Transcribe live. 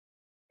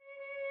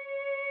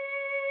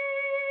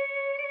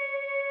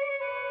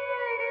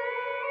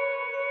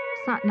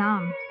Sat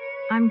Nam.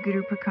 I'm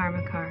Guru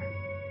Prakarmakar.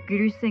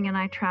 Guru Singh and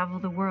I travel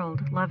the world,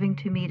 loving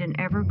to meet an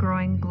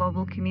ever-growing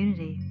global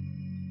community.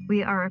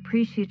 We are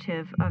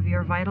appreciative of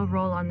your vital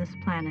role on this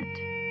planet,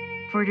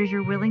 for it is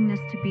your willingness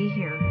to be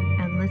here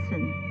and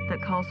listen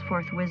that calls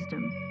forth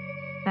wisdom,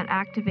 that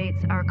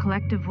activates our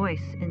collective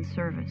voice in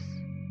service.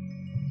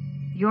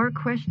 Your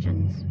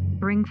questions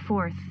bring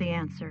forth the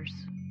answers.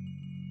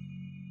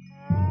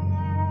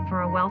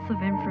 For a wealth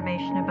of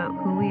information about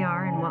who we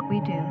are and what we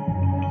do,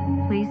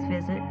 please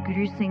visit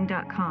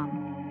gurusingh.com.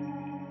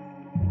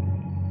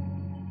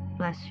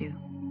 Bless you.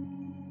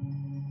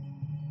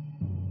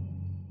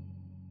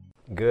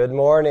 Good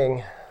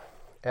morning,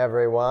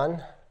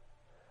 everyone.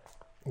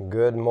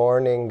 Good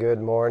morning,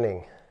 good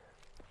morning.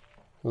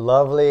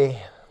 Lovely,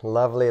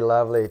 lovely,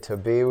 lovely to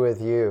be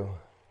with you.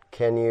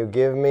 Can you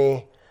give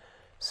me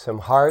some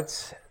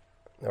hearts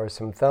or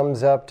some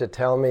thumbs up to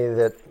tell me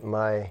that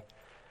my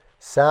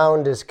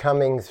sound is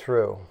coming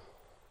through?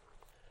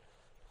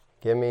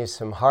 Give me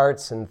some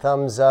hearts and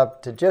thumbs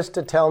up to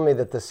tell me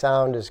that the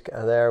sound is,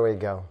 there we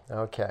go.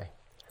 Okay,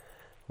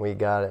 we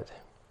got it.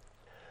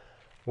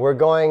 We're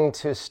going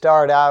to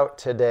start out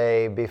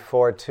today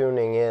before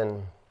tuning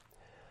in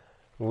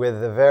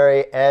with the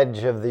very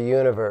edge of the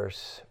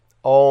universe.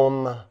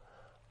 Om,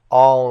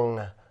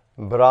 Ong,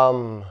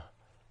 Brahm,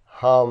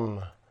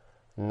 Hum,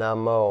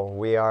 Namo.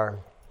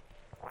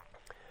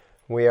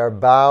 We are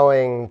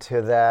bowing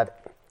to that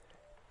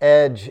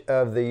edge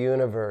of the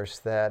universe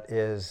that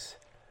is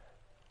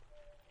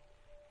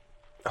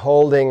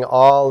holding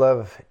all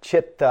of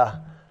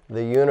Chitta,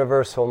 the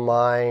universal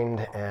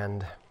mind,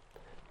 and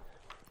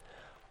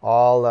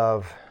all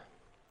of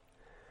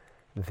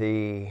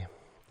the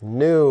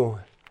new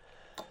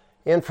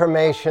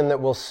information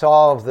that will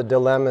solve the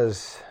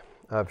dilemmas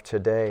of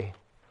today,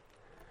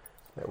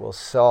 that will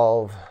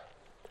solve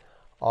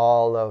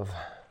all of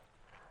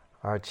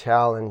our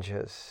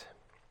challenges.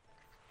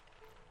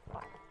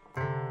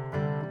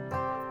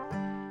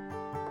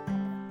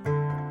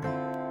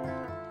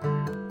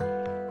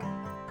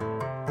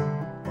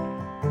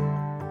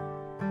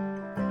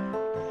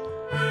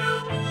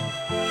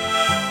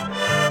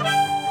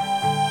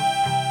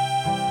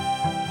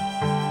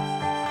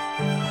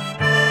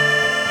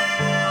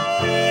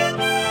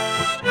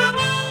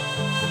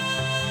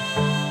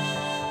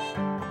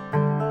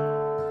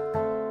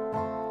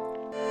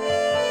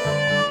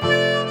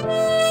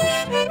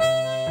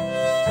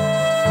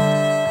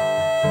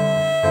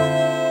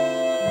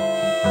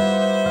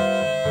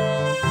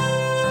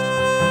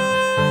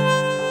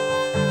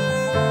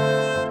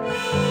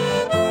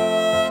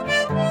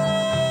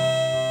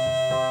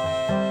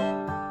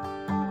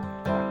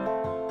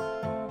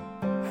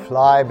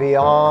 Fly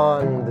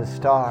beyond the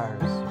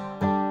stars.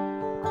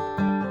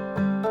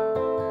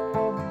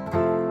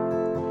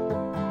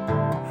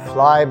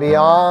 Fly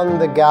beyond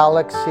the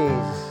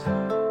galaxies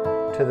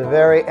to the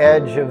very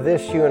edge of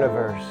this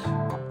universe.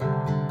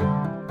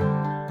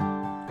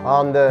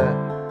 On the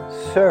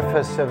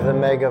surface of the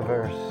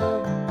megaverse,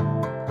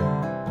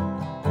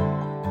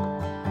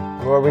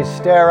 where we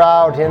stare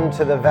out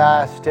into the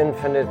vast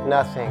infinite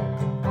nothing,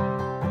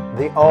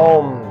 the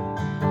Om,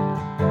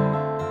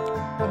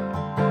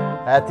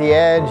 at the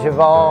edge of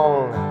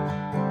Ong,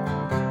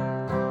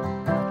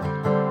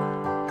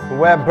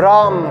 where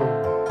Brahm,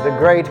 the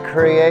great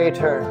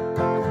creator,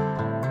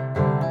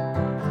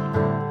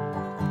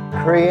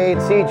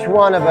 creates each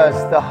one of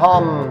us, the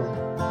Hum,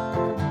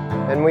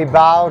 and we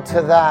bow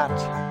to that.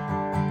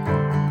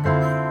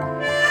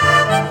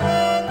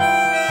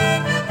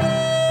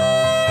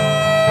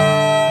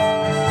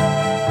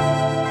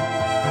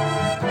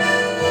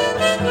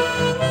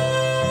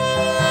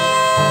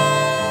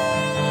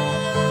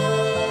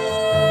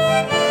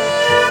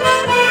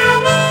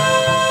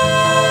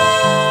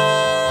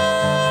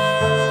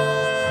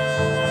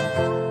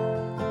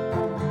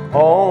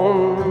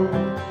 Om,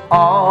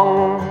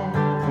 Ong,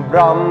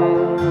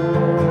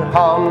 Brahm,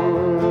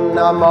 Hum,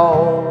 Namo.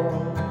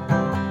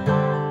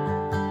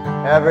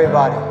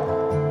 Everybody.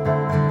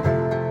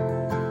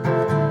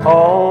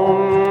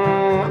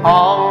 Om,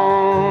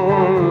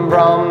 Ong,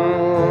 Brahm,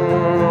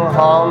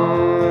 Hum,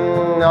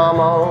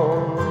 Namo.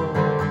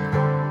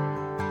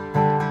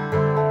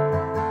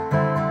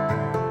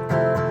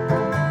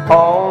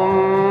 Om,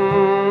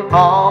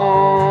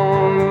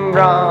 Ong,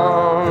 Brahm,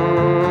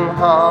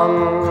 Hum,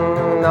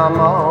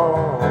 Namo.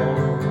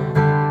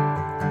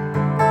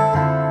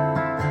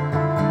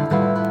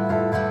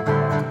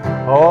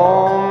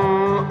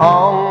 Om,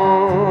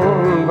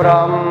 Om,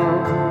 Brahm,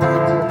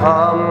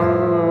 Hum,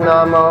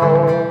 Namo.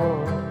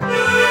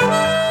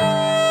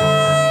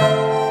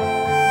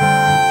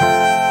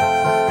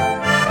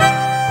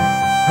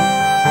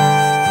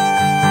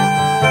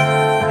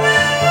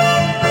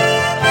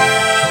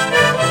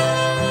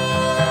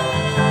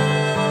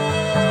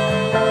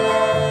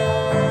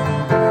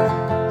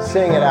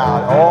 Sing it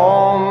out.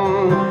 Om,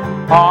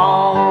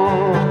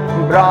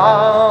 Om,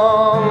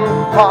 Brahm,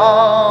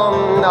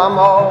 Hum,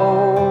 Namo.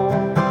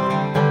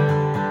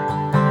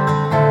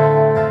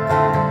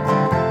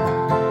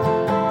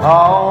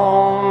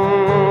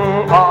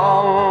 Om,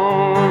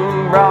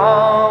 Om, Brahm.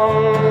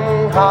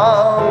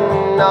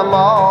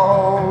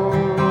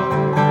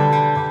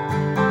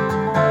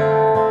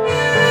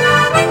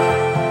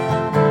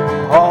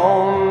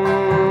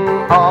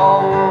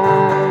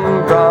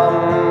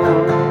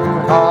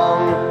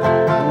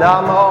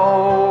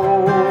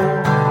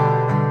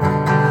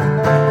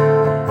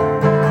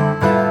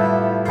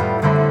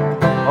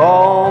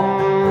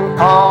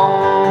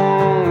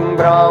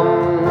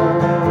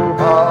 Hum,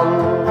 hum,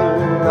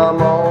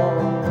 namo.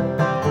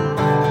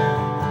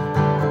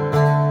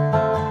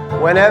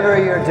 Whenever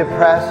you're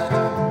depressed,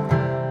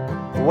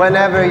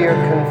 whenever you're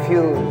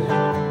confused,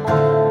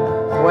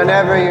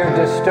 whenever you're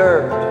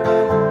disturbed,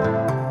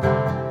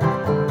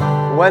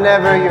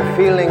 whenever you're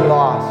feeling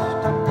lost,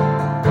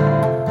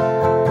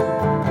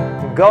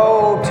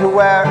 go to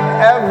where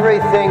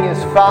everything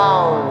is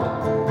found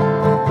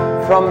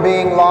from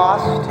being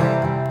lost.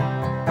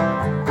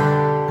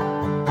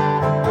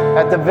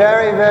 At the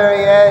very,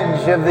 very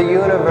edge of the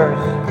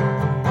universe,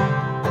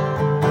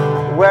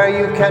 where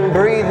you can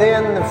breathe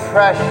in the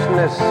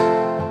freshness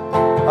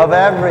of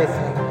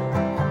everything.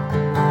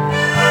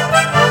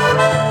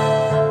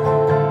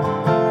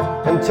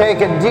 And take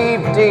a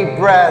deep, deep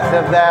breath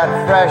of that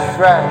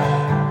fresh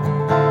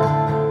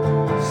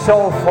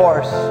soul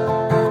force.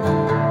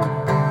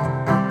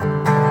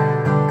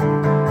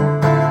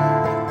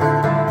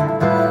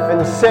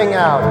 And sing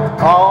out,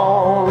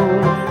 Om,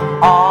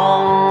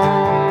 Om,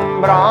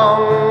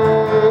 Brahm,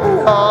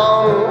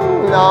 Hum,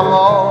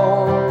 Namo.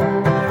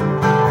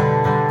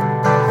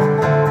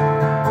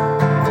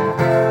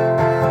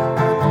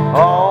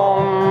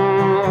 Om,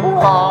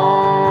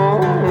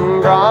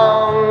 Om,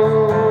 Brahm,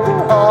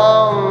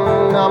 Hum,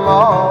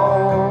 Namo.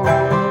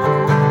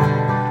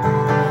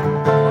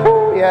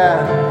 Ooh, yeah.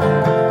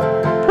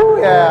 Ooh,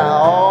 yeah.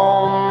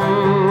 Om,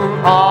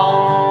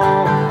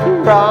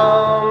 Om,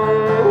 Brahm,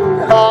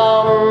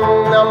 Hum,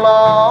 Namo.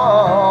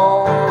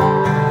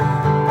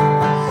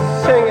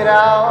 Sing it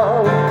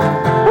out.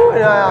 Ooh,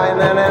 yeah,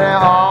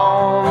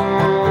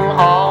 Om,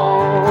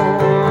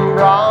 Om,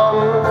 Brahm,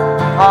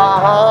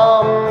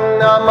 Hum,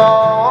 Namo.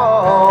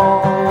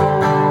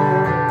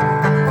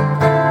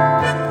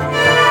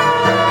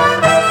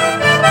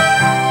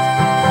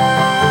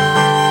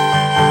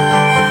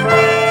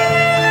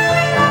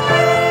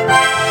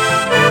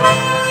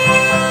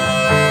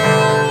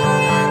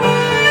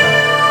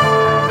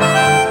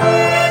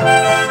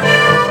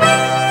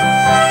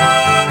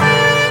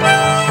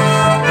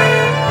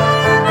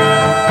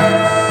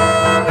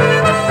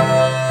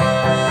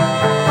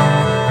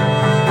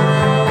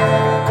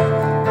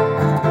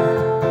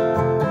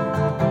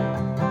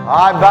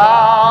 I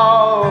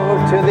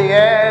bow to the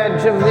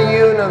edge of the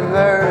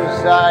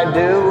universe, I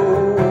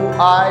do,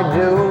 I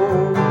do.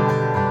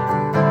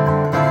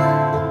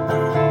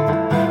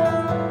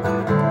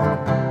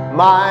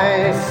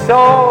 My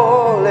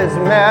soul is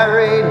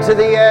married to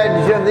the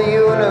edge of the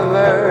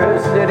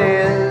universe, it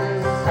is.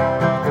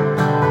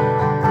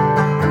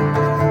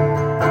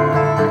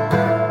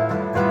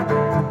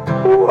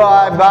 Ooh,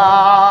 I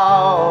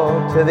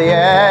bow to the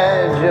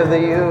edge of the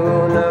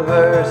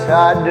universe,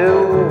 I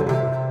do.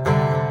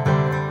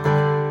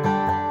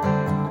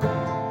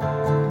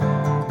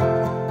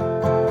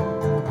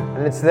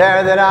 And it's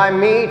there that I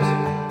meet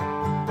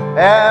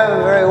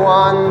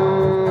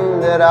everyone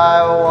that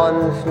I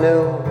once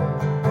knew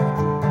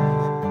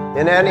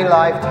in any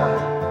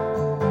lifetime.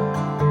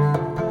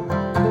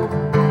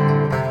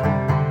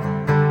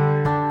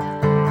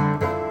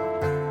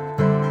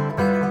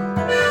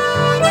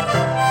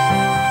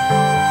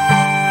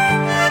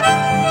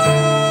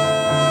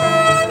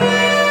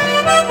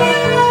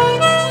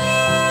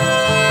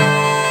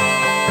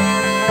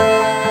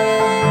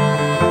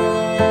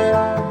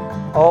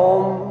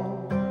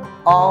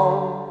 Om,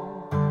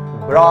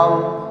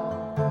 Brahm,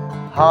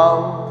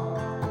 Hum,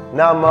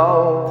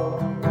 Namo.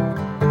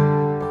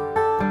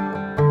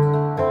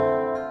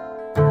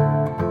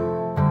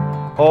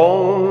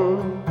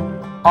 Om,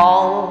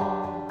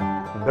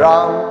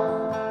 Brahm,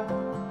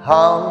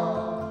 Hum,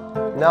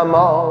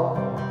 Namo.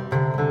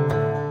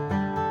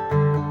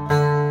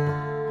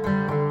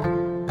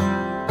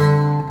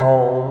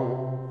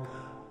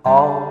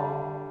 Om,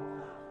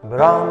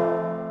 Brahm,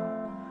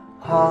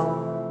 Hum,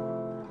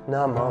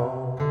 Namo.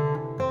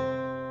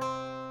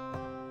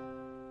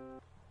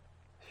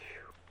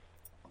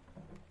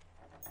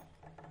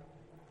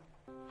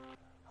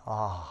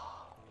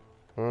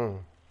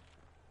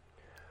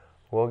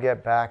 We'll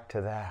get back to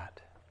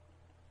that.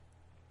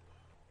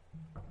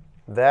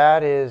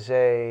 That is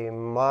a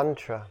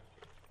mantra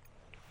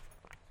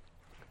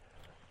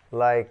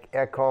like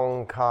Ek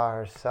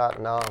Onkar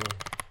Sat Nam.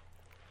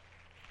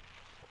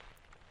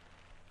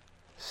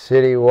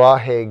 Siddhi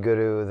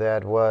Waheguru,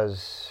 that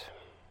was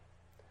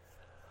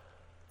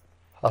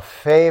a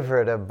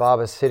favorite of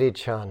Baba Siddhi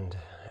Chand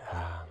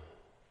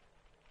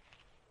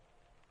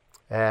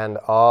and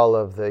all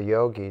of the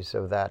yogis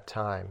of that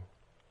time.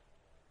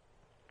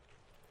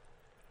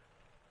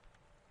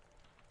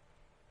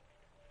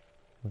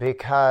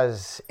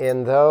 Because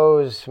in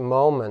those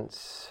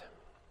moments,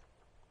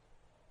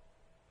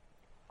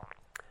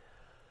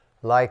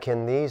 like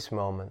in these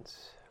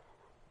moments,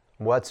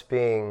 what's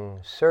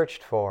being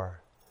searched for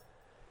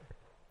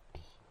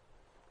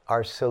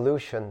are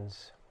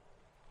solutions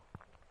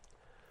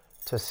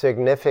to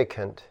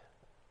significant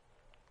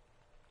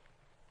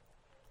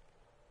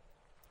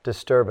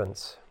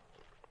disturbance.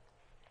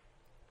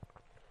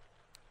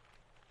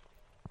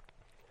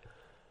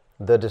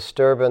 The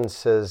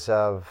disturbances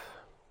of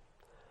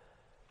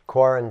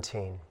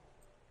quarantine,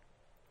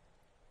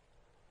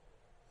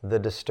 the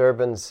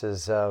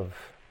disturbances of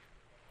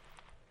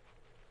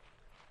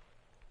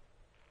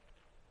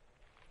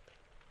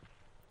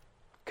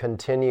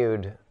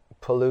continued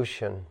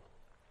pollution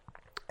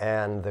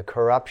and the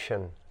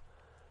corruption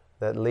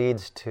that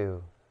leads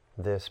to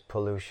this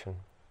pollution.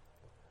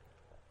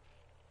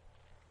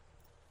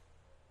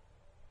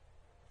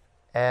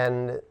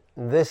 And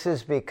this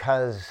is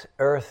because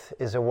Earth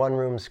is a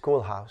one-room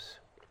schoolhouse.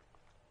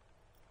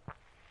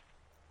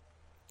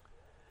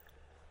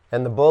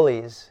 And the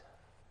bullies,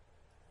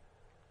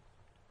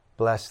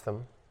 bless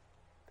them,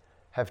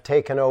 have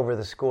taken over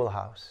the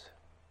schoolhouse.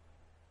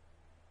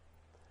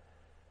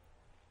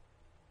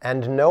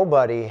 And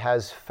nobody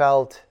has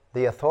felt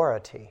the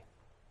authority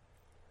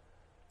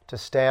to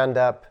stand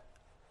up,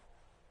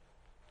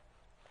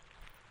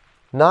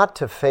 not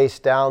to face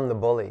down the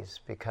bullies,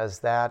 because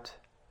that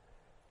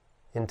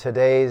in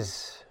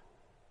today's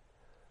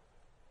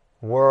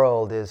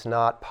world is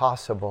not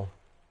possible,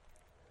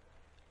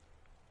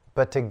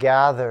 but to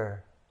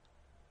gather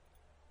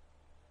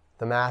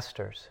the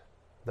masters,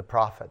 the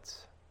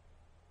prophets,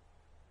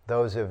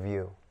 those of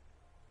you,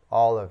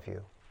 all of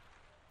you.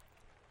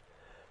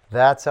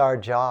 That's our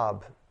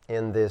job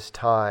in this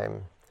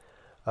time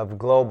of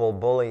global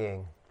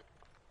bullying,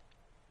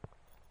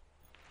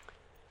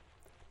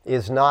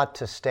 is not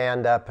to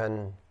stand up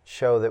and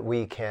show that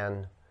we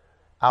can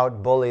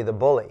out-bully the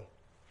bully,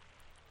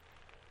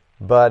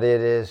 but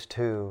it is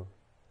to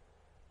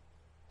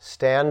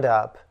stand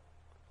up,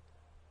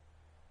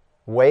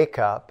 wake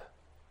up,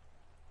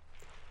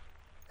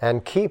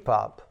 and keep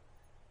up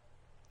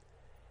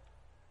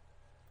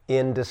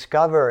in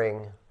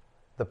discovering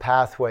the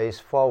pathways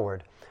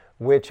forward,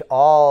 which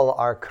all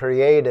are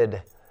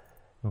created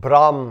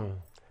Brahm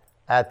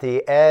at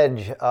the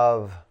edge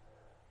of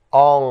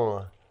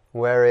Ong,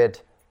 where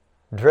it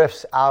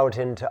drifts out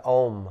into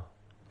Om,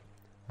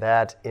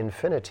 that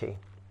infinity.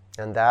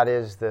 And that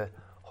is the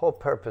whole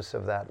purpose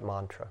of that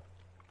mantra.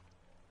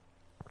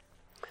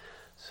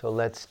 So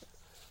let's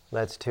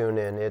tune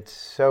in. It's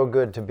so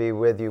good to be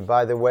with you.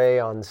 By the way,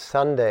 on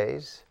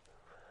Sundays,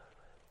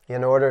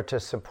 in order to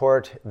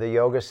support the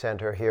Yoga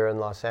Center here in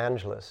Los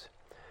Angeles,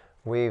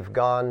 we've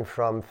gone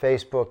from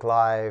Facebook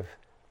Live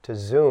to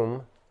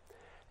Zoom,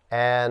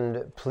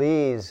 and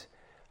please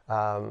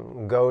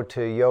go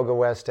to Yoga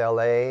West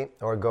LA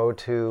or go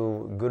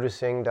to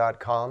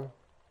gurusingh.com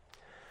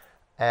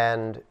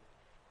and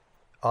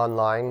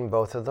online,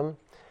 both of them,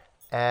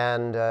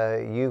 and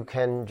you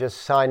can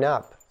just sign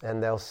up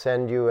and they'll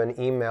send you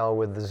an email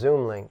with the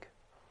Zoom link.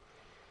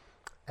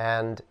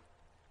 And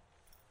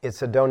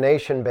it's a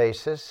donation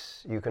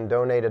basis. You can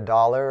donate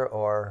 $1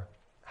 or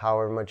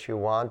however much you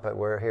want, but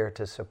we're here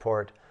to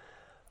support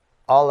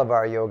all of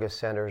our yoga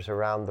centers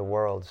around the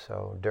world.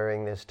 So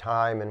during this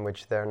time in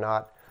which they're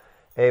not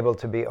able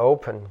to be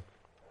open,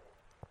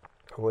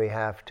 we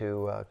have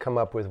to come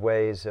up with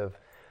ways of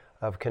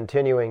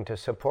continuing to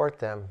support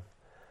them,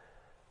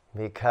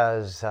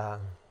 because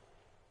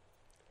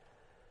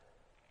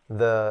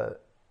the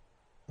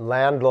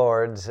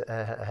landlords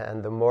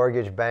and the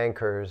mortgage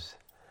bankers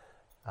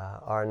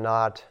are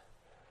not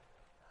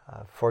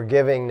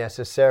forgiving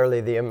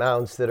necessarily the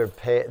amounts that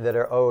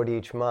are owed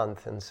each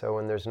month. And so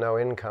when there's no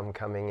income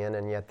coming in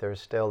and yet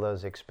there's still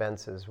those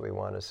expenses, we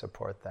want to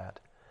support that.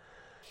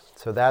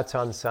 So that's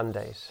on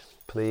Sundays.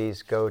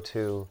 Please go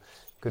to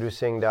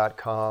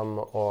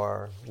gurusingh.com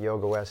or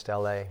Yoga West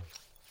LA.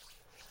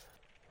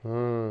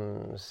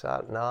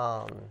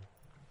 Satnam.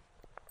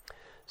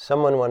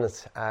 Someone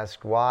once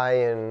asked, why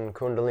in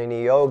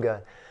Kundalini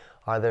Yoga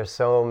are there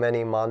so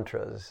many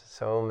mantras,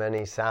 so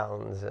many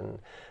sounds? And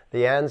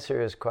the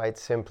answer is quite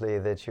simply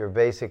that you're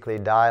basically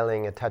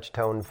dialing a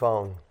touch-tone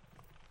phone,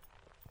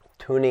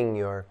 tuning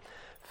your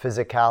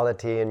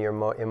physicality and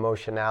your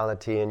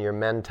emotionality and your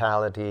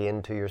mentality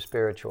into your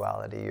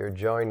spirituality. You're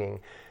joining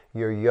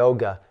your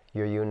yoga,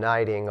 you're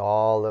uniting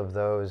all of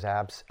those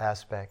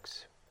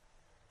aspects.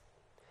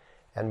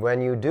 And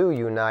when you do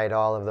unite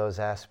all of those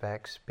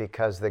aspects,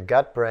 because the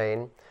gut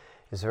brain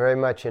is very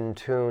much in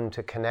tune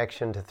to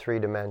connection to 3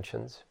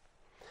 dimensions,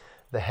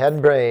 the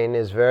head brain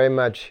is very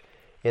much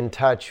in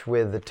touch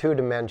with the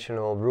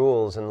 2-dimensional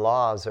rules and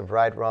laws of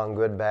right, wrong,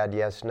 good, bad,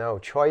 yes, no,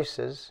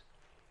 choices.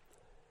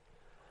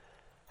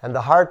 And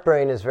the heart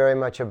brain is very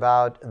much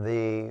about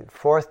the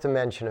 4th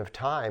dimension of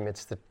time.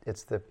 It's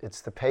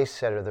the pace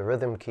setter, the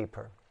rhythm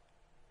keeper.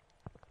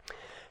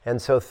 And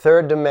so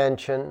 3rd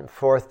dimension,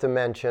 4th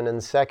dimension,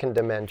 and 2nd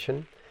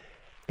dimension,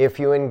 if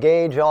you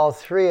engage all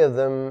 3 of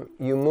them,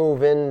 you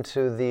move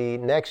into the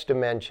next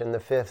dimension, the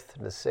 5th,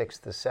 the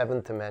 6th, the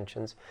 7th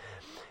dimensions,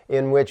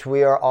 in which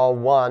we are all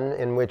one,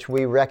 in which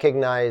we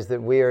recognize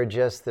that we are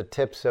just the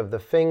tips of the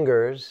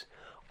fingers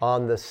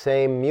on the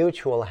same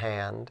mutual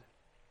hand,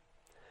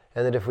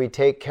 and that if we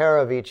take care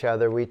of each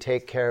other, we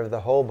take care of the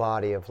whole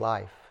body of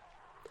life.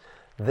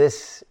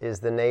 This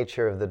is the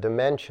nature of the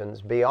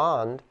dimensions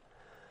beyond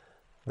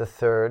the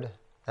 3rd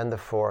and the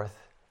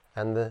 4th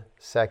and the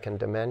 2nd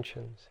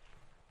dimensions.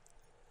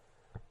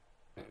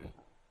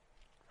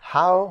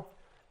 How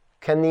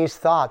can these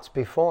thoughts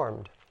be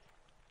formed?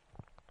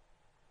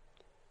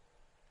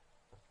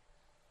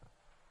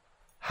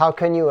 how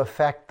can you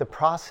affect the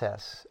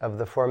process of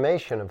the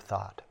formation of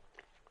thought?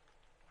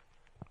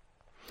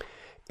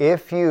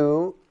 If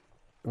you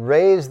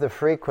raise the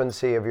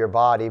frequency of your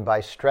body by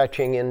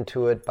stretching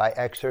into it, by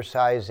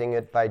exercising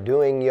it, by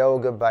doing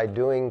yoga, by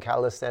doing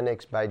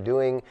calisthenics, by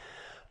doing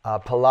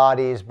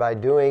Pilates, by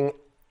doing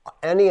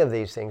any of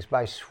these things,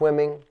 by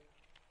swimming,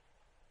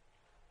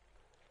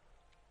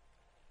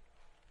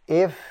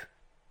 if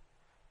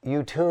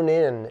you tune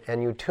in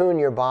and you tune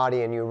your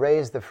body and you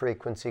raise the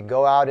frequency,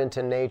 go out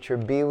into nature,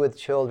 be with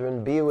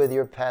children, be with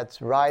your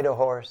pets, ride a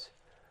horse,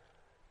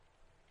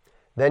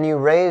 then you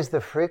raise the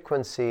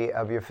frequency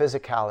of your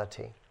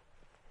physicality.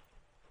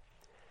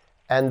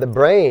 And the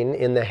brain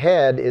in the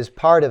head is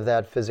part of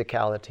that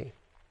physicality.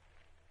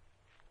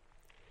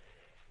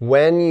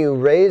 When you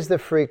raise the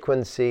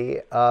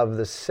frequency of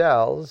the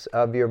cells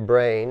of your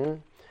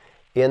brain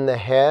in the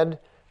head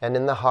and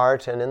in the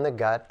heart and in the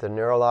gut, the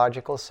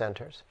neurological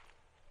centers,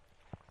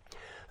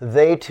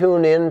 they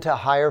tune into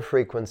higher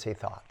frequency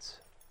thoughts.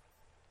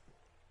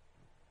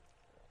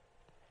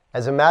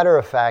 As a matter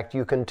of fact,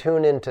 you can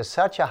tune into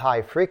such a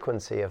high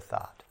frequency of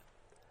thought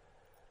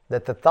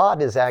that the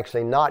thought is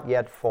actually not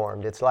yet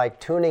formed. It's like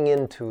tuning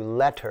into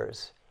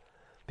letters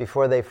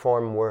before they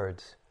form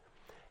words,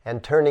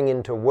 and turning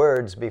into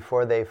words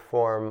before they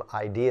form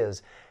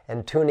ideas,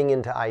 and tuning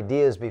into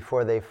ideas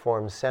before they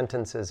form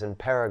sentences and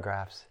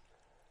paragraphs,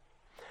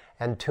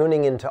 and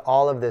tuning into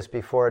all of this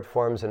before it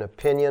forms an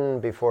opinion,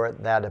 before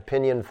that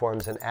opinion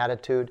forms an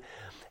attitude,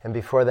 and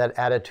before that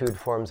attitude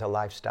forms a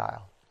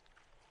lifestyle.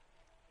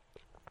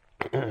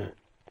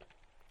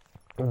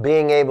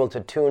 Being able to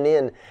tune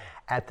in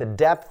at the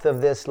depth of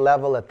this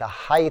level, at the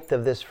height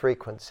of this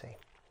frequency,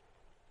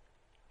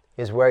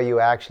 is where you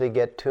actually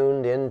get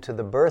tuned into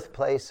the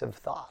birthplace of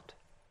thought.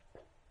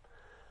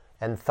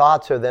 And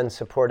thoughts are then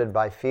supported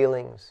by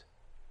feelings.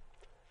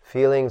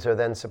 Feelings are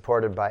then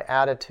supported by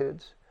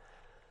attitudes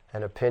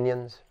and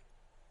opinions.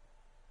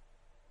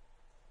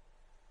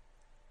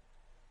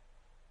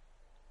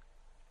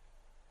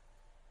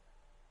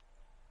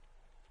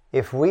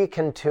 If we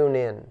can tune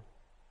in,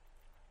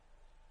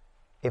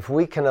 if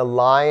we can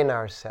align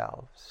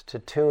ourselves to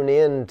tune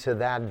in to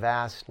that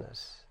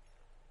vastness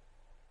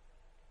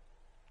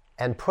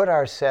and put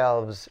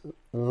ourselves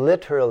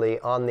literally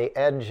on the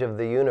edge of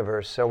the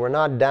universe, so we're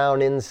not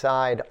down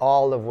inside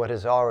all of what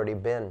has already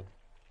been,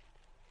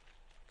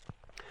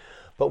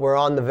 but we're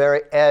on the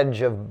very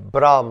edge of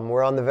Brahm,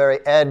 we're on the very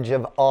edge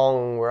of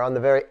Om, we're on the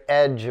very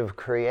edge of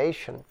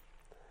creation,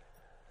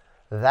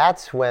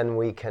 that's when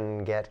we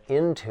can get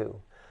into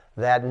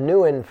that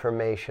new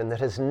information that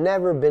has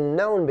never been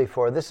known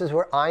before. This is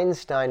where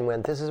Einstein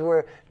went. This is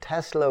where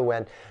Tesla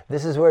went.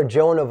 This is where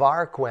Joan of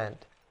Arc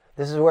went.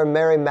 This is where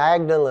Mary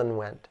Magdalene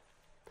went.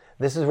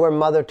 This is where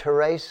Mother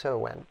Teresa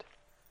went.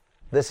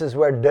 This is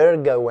where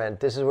Durga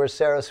went. This is where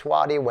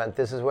Saraswati went.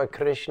 This is where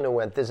Krishna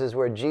went. This is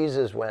where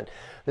Jesus went.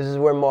 This is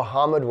where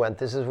Muhammad went.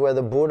 This is where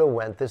the Buddha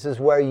went. This is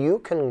where you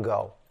can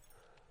go.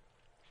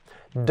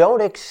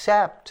 Don't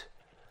accept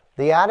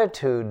the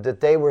attitude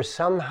that they were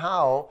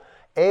somehow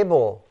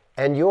able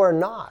and you're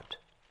not.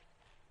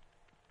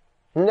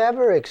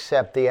 Never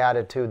accept the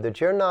attitude that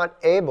you're not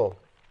able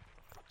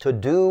to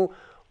do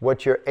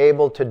what you're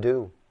able to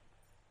do.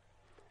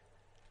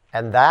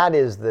 And that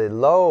is the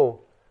low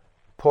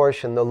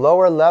portion, the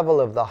lower level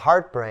of the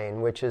heart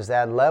brain, which is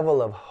that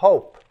level of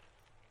hope.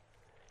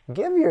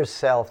 Give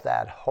yourself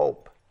that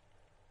hope.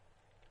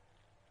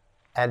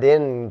 And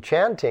in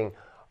chanting,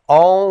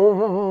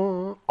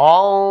 Om,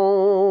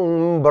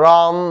 Om,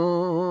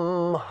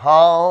 Brahm,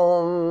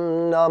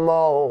 Ham,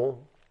 Namo,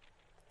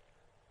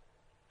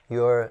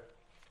 you're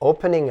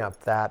opening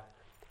up that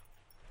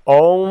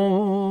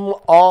Om,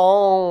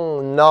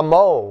 Om,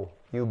 Namo,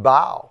 you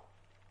bow.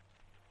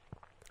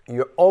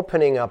 You're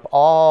opening up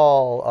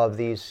all of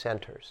these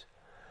centers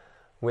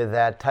with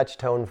that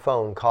touch-tone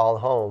phone, call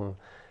home.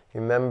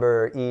 You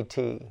remember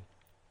E.T.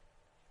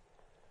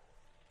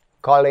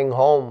 Calling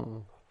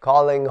home,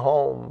 calling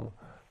home.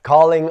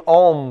 Calling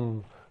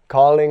Om,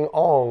 calling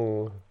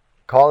Ong,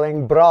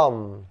 calling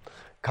Brahm,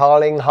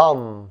 calling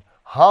Hum.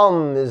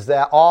 Hum is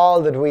that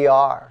all that we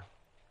are.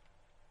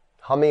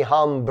 Hummy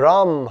hum,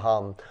 Brahm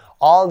hum.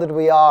 All that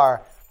we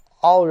are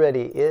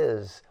already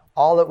is.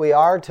 All that we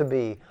are to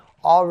be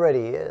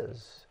already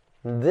is.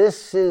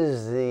 This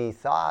is the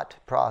thought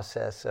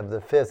process of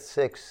the 5th,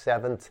 6th,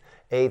 7th,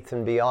 8th,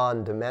 and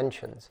beyond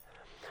dimensions,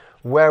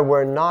 where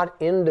we're not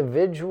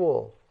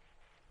individual,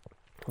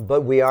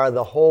 but we are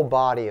the whole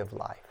body of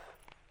life.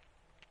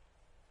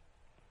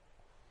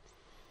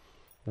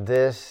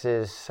 This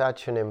is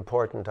such an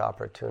important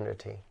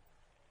opportunity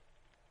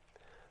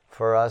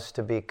for us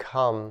to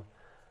become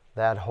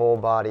that whole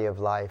body of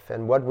life.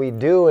 And what we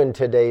do in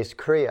today's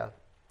Kriya,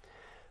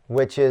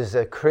 which is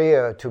a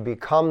Kriya to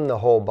become the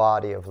whole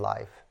body of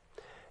life,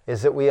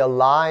 is that we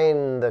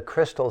align the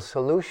crystal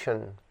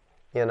solution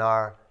in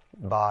our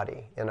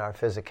body, in our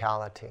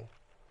physicality.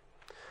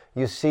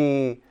 You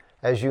see,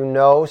 as you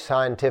know,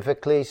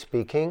 scientifically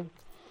speaking,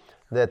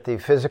 that the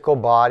physical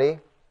body,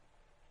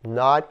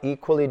 not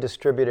equally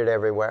distributed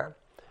everywhere,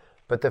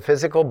 but the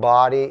physical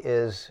body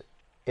is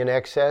in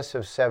excess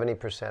of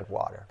 70%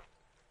 water.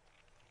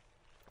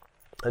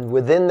 And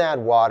within that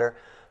water,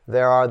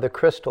 there are the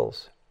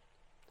crystals.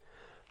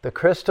 The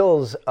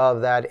crystals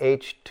of that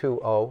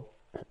H2O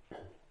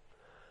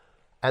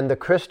and the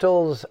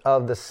crystals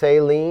of the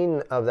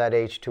saline of that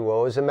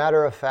H2O. As a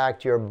matter of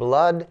fact, your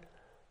blood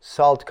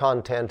salt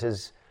content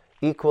is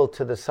equal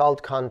to the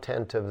salt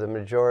content of the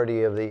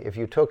majority of if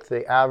you took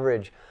the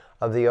average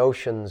of the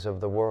oceans of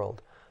the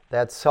world,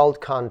 that salt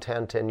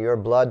content and your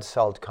blood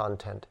salt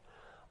content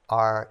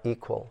are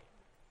equal.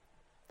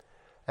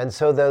 And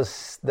so the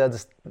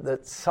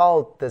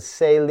salt, the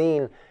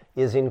saline,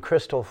 is in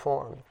crystal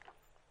form.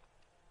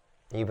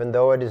 Even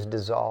though it is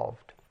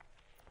dissolved,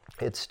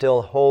 it's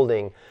still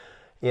holding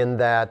in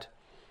that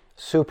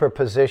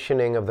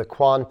superpositioning of the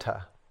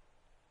quanta.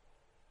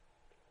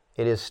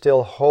 It is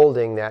still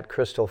holding that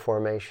crystal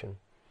formation.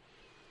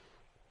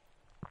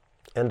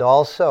 And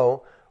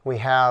also, we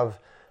have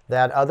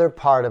that other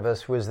part of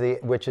us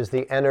which is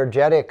the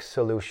energetic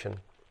solution,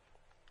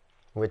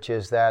 which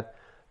is that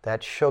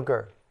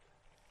sugar.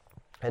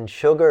 And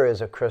sugar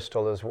is a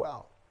crystal as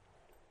well.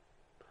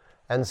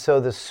 And so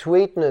the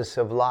sweetness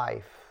of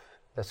life,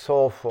 the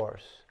soul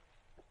force,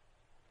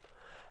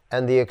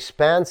 and the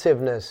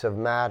expansiveness of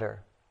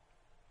matter,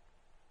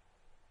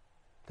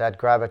 that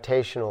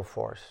gravitational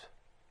force,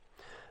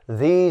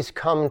 these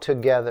come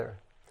together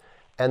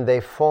and they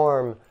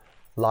form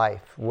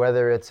life,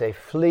 whether it's a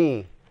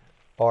flea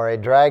or a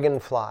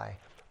dragonfly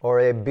or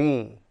a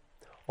bee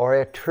or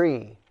a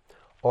tree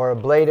or a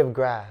blade of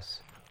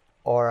grass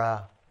or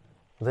a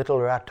little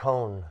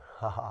raton,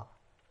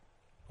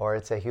 or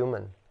it's a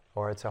human,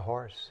 or it's a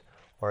horse,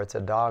 or it's a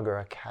dog or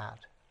a cat.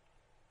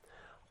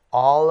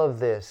 All of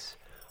this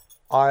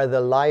are the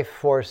life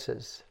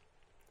forces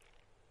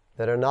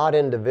that are not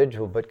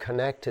individual but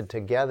connected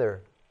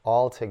together,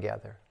 all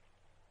together.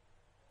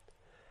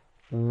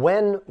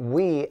 When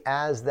we,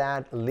 as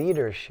that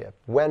leadership,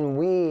 when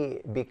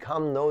we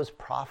become those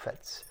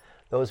prophets,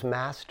 those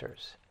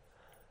masters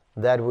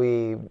that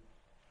we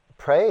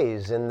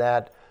praise in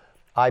that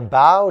I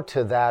bow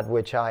to that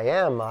which I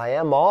am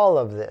all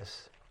of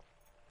this.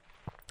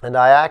 And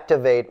I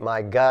activate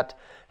my gut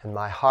and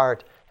my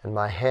heart and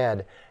my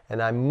head,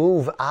 and I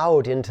move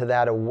out into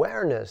that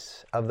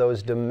awareness of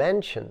those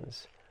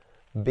dimensions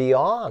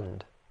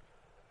beyond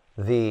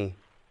the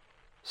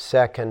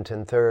second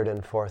and third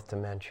and fourth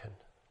dimension,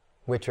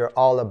 which are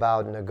all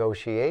about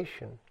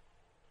negotiation.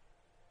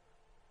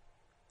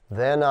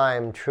 Then I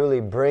am truly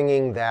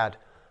bringing that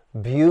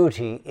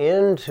beauty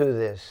into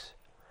this.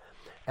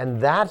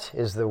 And that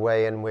is the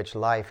way in which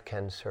life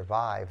can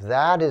survive.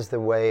 That is the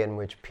way in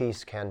which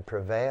peace can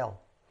prevail.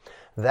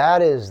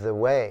 That is the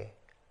way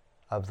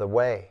of the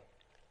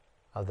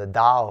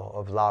Tao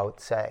of Lao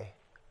Tse.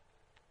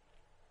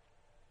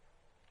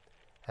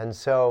 And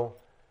so,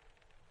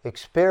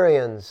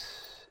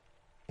 experience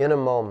in a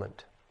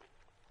moment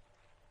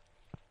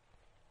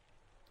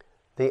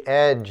the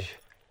edge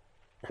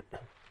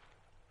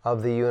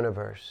of the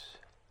universe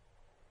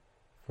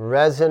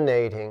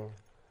resonating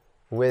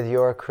with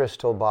your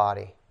crystal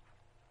body,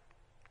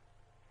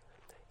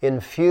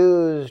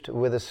 infused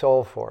with a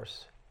soul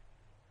force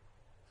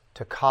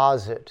to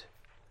cause it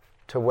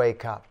to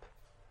wake up.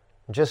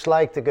 Just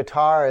like the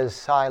guitar is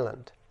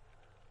silent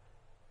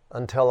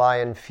until I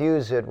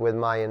infuse it with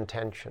my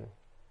intention.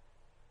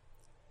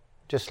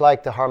 Just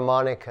like the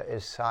harmonica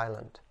is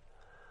silent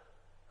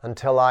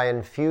until I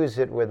infuse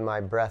it with my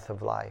breath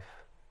of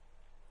life.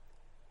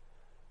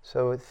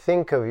 So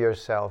think of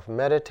yourself,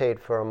 meditate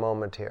for a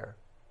moment here.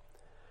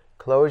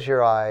 Close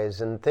your eyes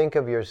and think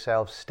of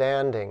yourself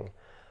standing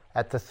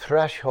at the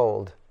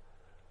threshold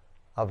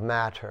of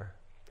matter,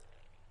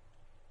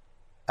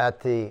 at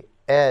the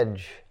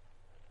edge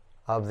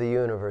of the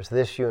universe,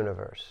 this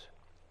universe.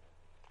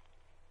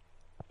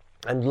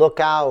 And look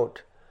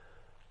out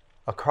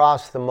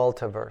across the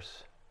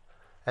multiverse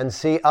and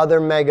see other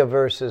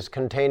megaverses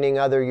containing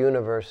other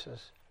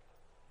universes.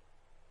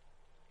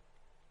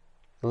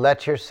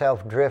 Let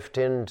yourself drift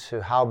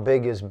into how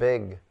big is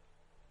big.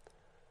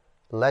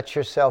 Let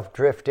yourself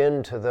drift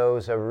into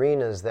those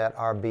arenas that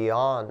are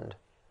beyond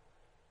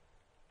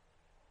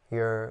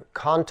your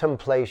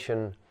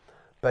contemplation,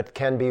 but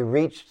can be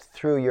reached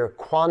through your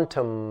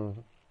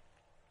quantum,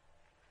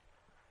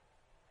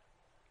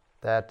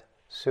 that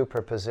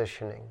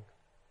superpositioning.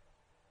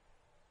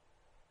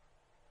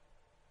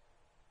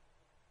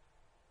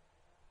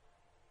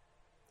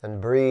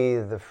 And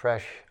breathe the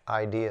fresh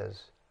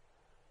ideas.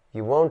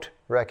 You won't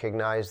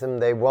recognize them.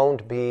 They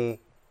won't be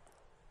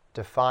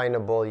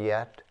definable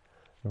yet.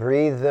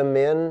 Breathe them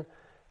in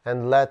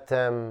and let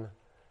them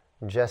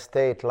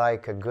gestate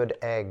like a good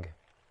egg.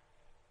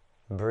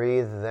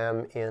 Breathe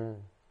them in.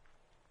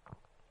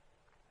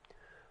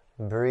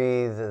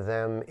 Breathe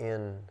them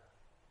in.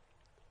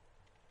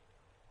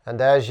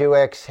 And as you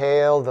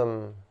exhale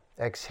them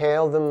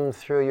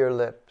through your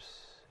lips.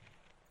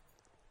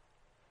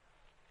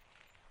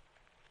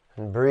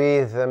 And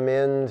breathe them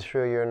in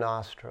through your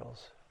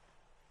nostrils.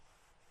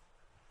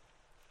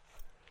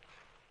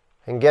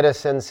 And get a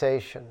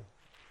sensation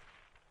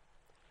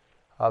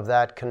of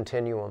that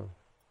continuum.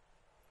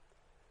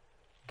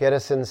 Get a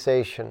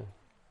sensation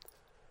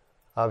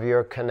of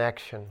your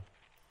connection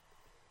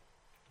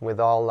with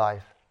all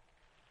life.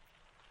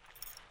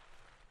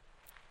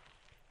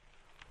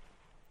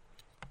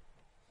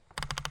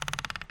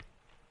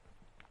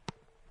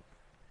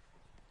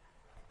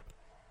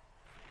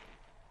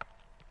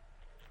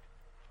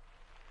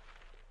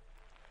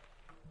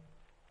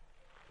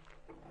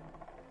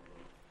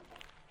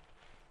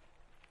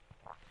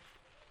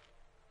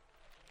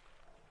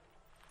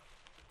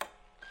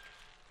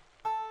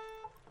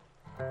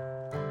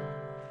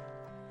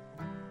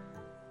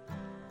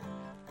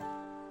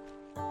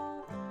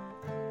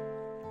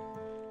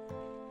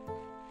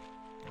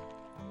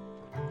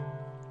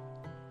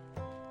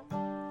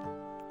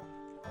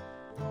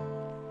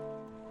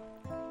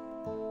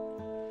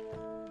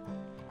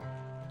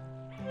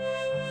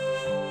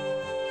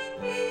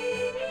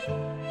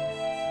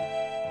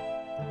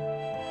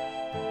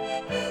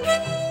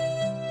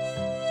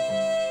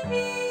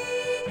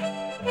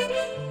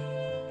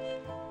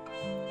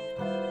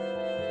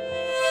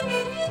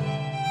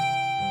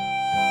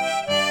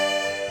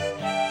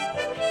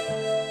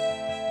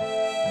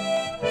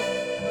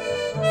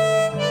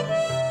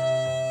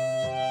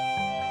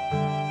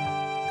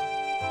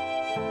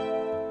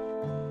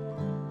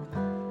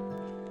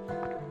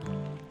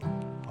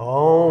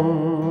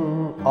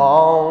 Om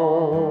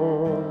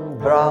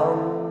Brahm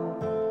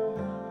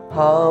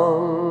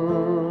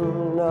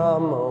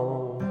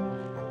Namo.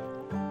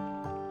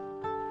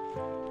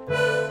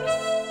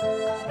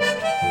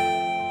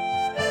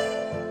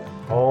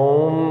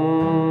 Om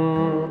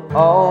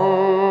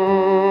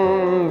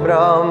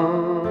Brahm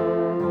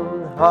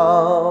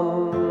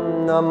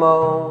Namo.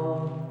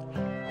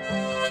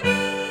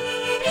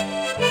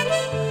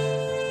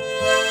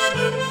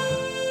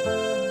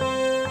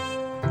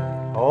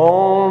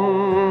 Om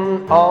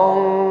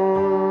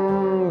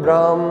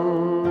Brahm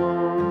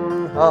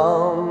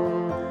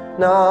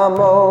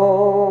Namo.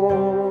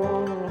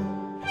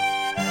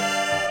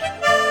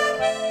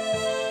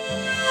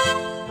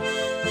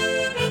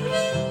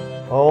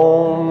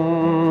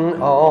 Om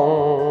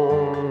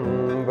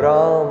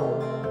Brahm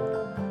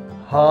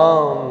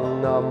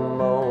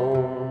Namo.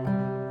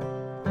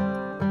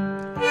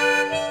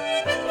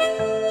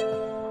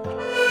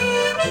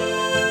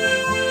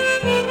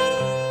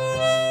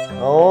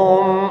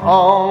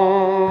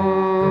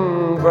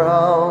 Om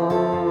Brahm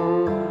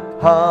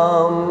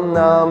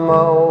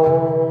Namo.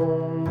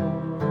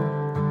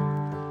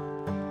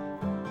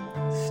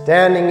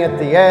 Standing at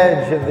the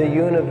edge of the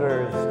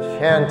universe,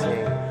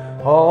 chanting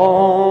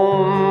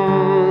Om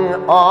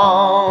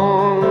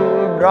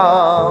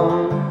Brahm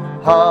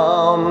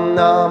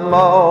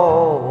Namo.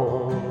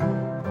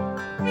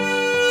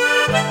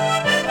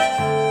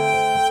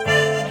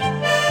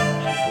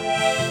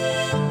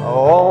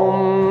 Om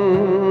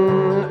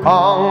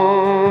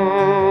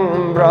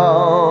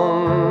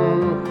Brahm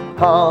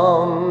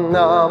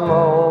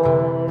Namo.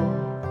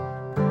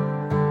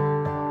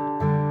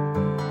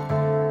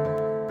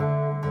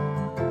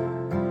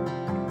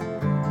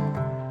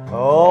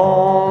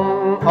 Om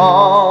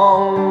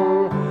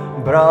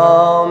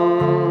Brahm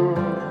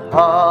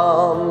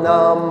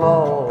Namo.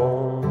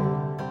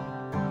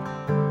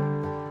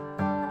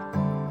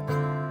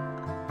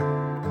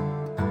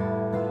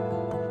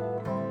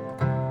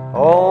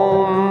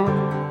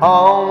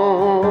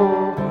 Om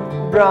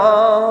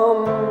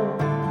Brahm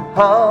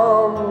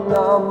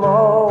Namo.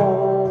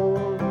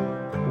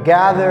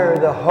 Gather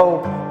the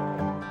hope,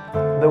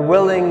 the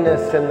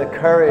willingness, and the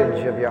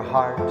courage of your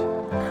heart.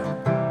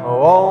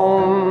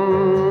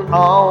 Om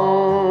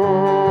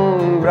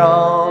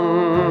Brahm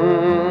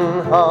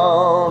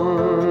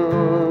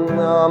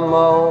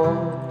Namo.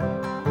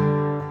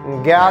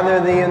 Gather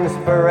the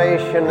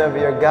inspiration of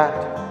your gut.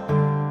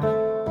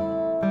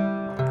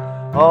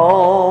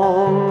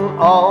 Om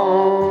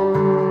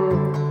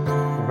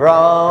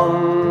Brahm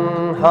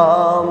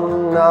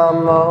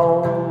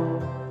Namo.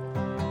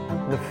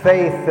 The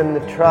faith and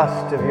the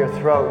trust of your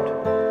throat.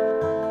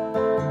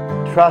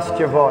 Trust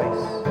your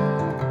voice.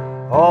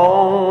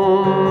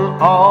 Om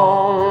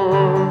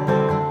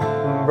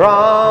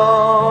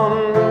Brahm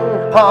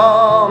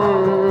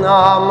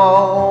Namo.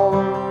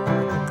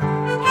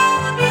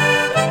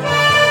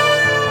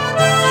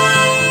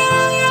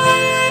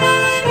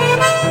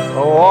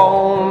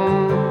 Om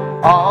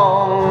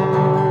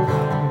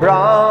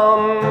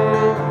Brahm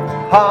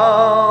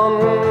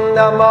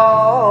Namo.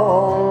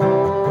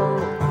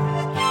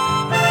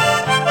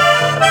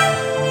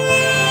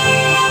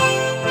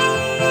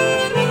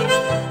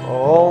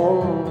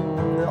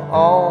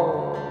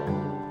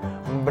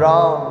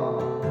 Brahm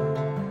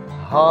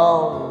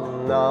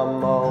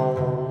Namo.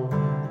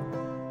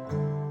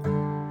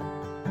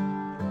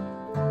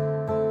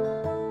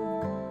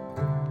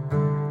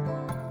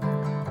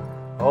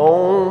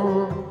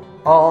 Om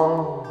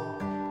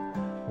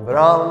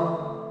Brahm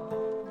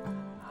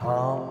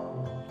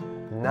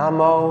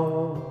Namo.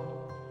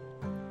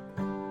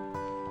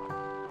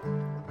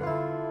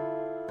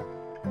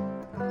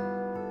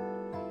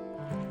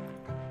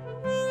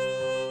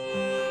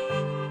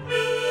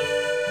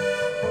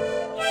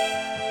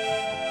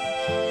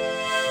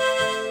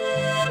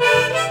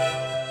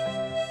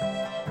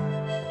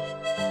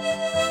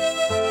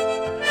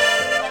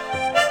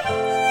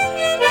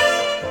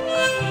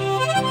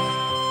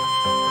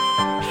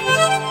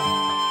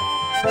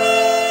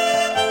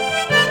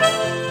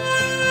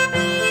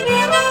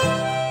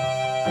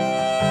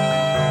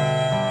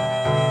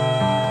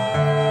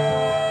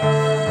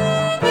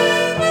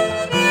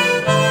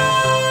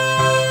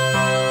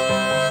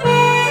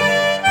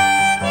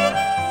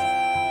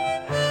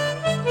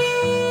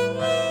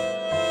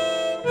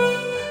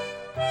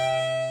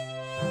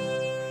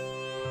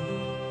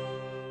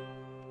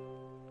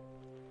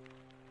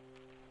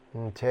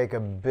 take a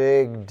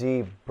big,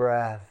 deep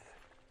breath.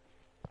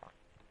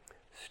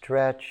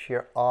 Stretch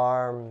your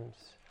arms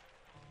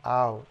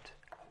out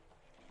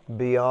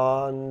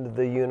beyond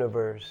the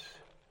universe.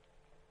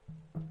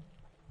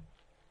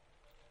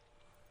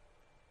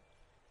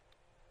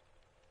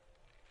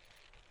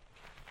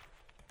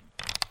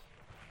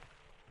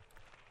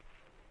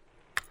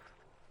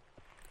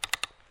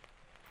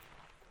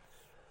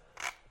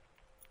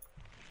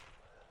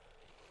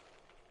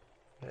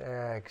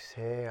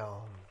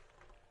 Exhale.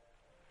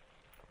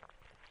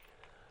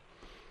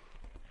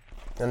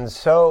 And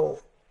so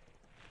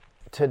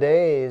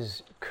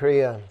today's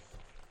Kriya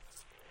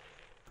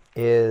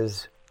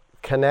is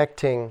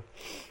connecting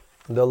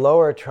the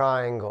lower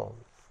triangle,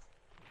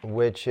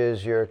 which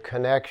is your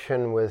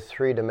connection with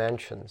 3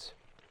 dimensions,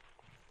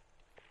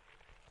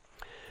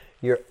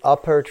 your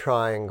upper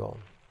triangle,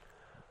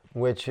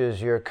 which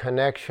is your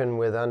connection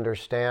with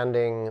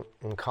understanding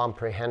and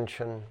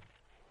comprehension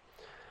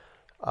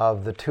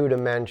of the 2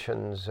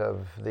 dimensions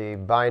of the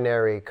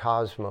binary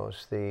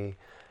cosmos, the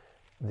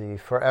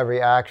for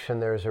every action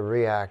there's a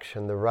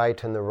reaction, the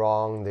right and the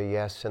wrong, the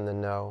yes and the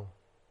no.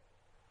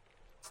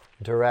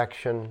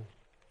 Direction,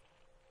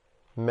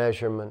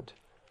 measurement,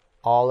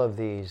 all of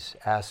these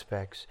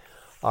aspects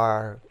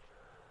are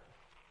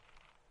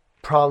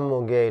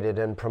promulgated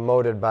and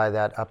promoted by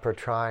that upper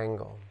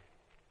triangle.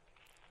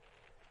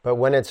 But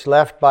when it's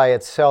left by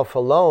itself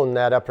alone,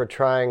 that upper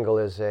triangle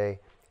is a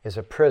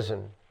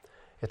prison.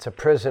 It's a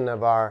prison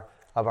of our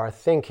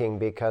thinking,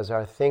 because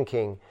our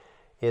thinking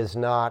is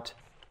not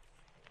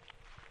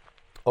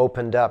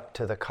opened up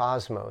to the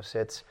cosmos.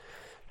 It's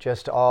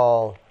just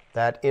all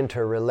that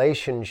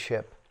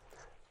interrelationship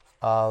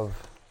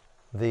of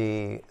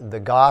the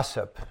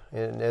gossip.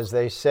 And as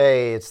they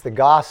say, it's the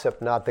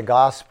gossip, not the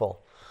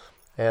gospel.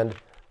 And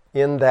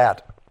in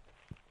that,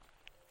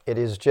 it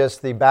is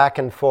just the back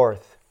and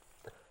forth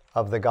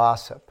of the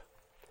gossip.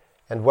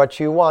 And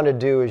what you want to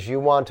do is you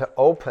want to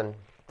open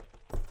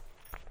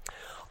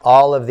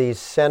all of these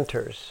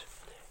centers,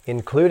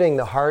 including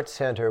the heart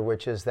center,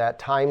 which is that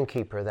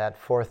timekeeper, that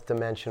 4th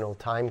dimensional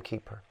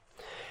timekeeper.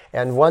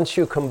 And once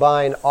you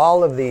combine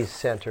all of these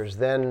centers,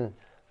 then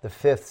the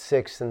 5th,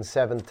 6th, and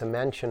 7th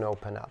dimension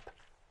open up.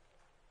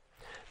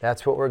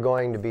 That's what we're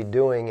going to be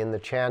doing in the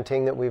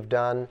chanting that we've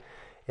done,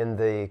 in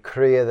the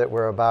Kriya that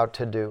we're about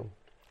to do.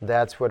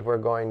 That's what we're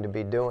going to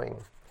be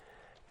doing.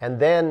 And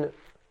then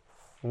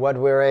what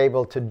we're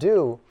able to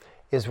do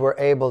is we're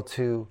able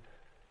to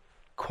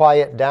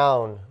quiet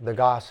down the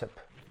gossip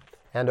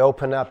and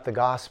open up the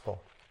gospel.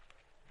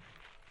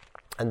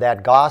 And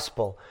that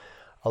gospel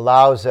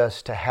allows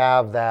us to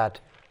have that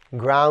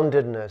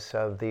groundedness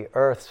of the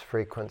earth's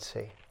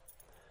frequency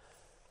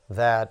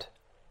that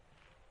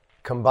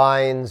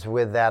combines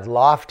with that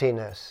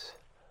loftiness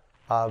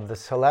of the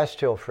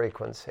celestial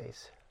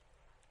frequencies.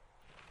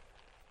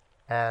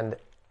 And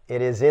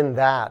it is in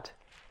that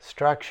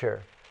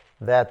structure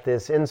that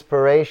this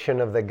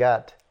inspiration of the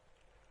gut,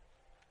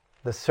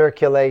 the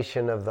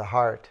circulation of the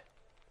heart,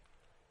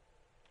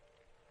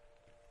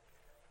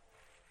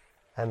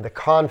 and the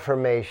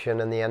confirmation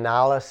and the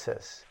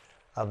analysis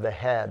of the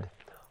head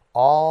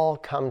all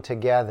come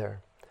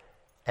together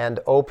and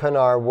open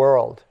our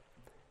world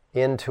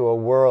into a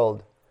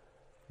world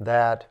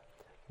that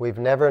we've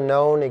never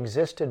known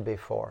existed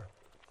before.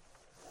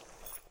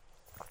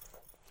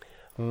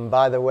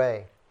 By the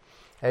way,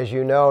 as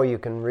you know, you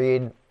can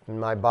read in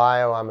my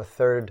bio, I'm a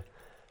 3rd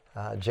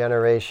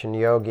generation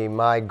yogi.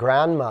 My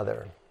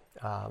grandmother,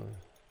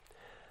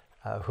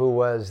 who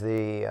was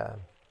the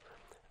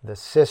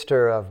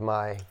sister of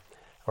my,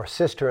 or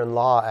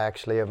sister-in-law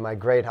actually, of my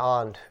great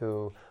aunt,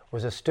 who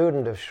was a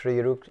student of Sri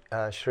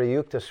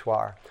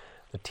Yukteswar,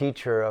 the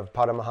teacher of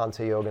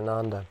Paramahansa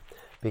Yogananda,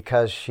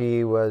 because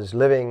she was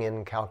living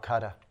in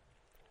Calcutta,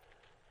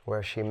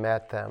 where she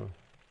met them.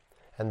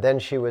 And then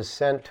she was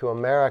sent to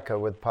America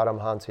with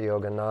Paramahansa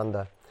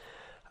Yogananda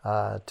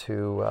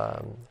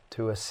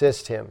to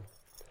assist him.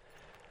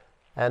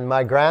 And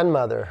my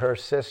grandmother, her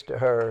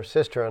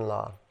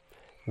sister-in-law,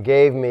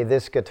 gave me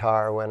this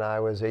guitar when I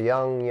was a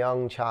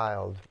young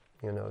child,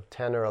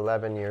 10 or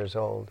 11 years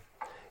old.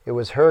 It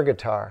was her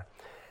guitar.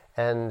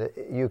 And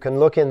you can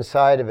look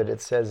inside of it. It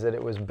says that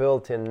it was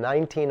built in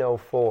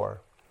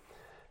 1904.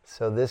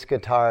 So this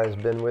guitar has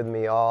been with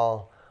me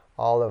all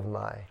of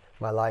my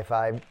life.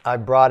 I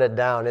brought it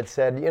down. It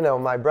said,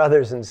 my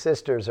brothers and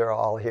sisters are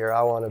all here.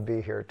 I want to be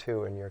here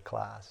too in your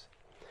class.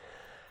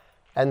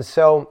 And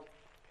so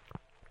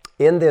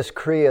in this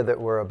Kriya that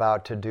we're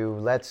about to do,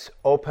 let's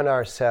open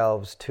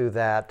ourselves to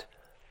that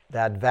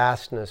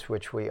vastness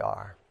which we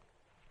are.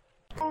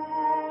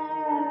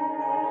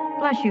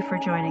 Bless you for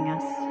joining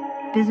us.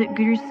 Visit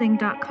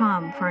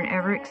gurusingh.com for an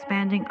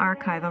ever-expanding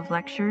archive of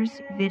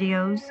lectures,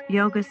 videos,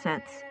 yoga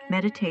sets,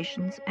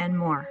 meditations, and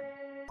more.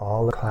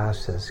 All the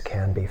classes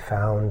can be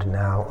found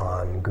now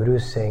on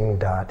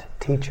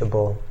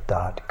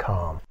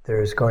gurusingh.teachable.com.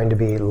 There's going to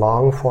be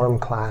long-form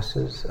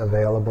classes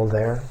available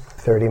there,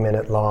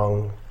 30-minute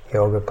long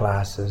yoga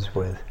classes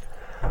with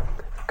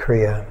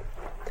Kriya.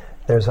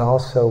 There's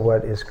also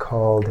what is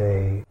called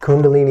a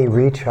Kundalini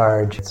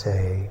Recharge. It's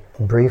a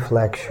brief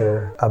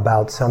lecture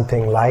about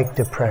something like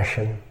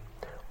depression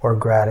or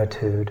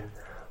gratitude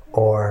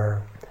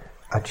or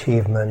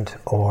achievement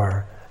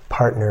or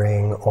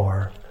partnering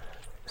or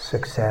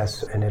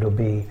success. And it'll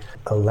be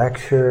a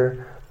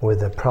lecture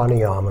with a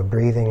pranayama, a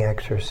breathing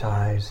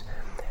exercise,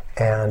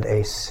 and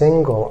a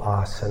single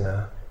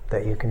asana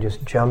that you can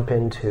just jump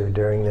into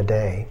during the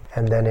day,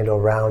 and then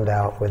it'll round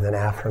out with an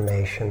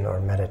affirmation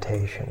or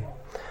meditation.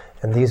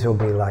 And these will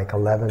be like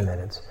 11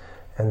 minutes.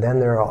 And then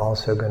there are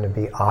also going to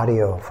be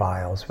audio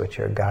files, which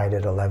are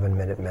guided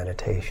 11-minute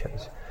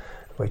meditations,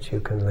 which you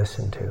can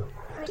listen to.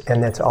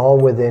 And that's all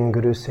within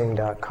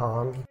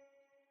gurusingh.com.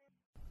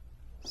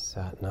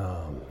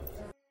 Satnam.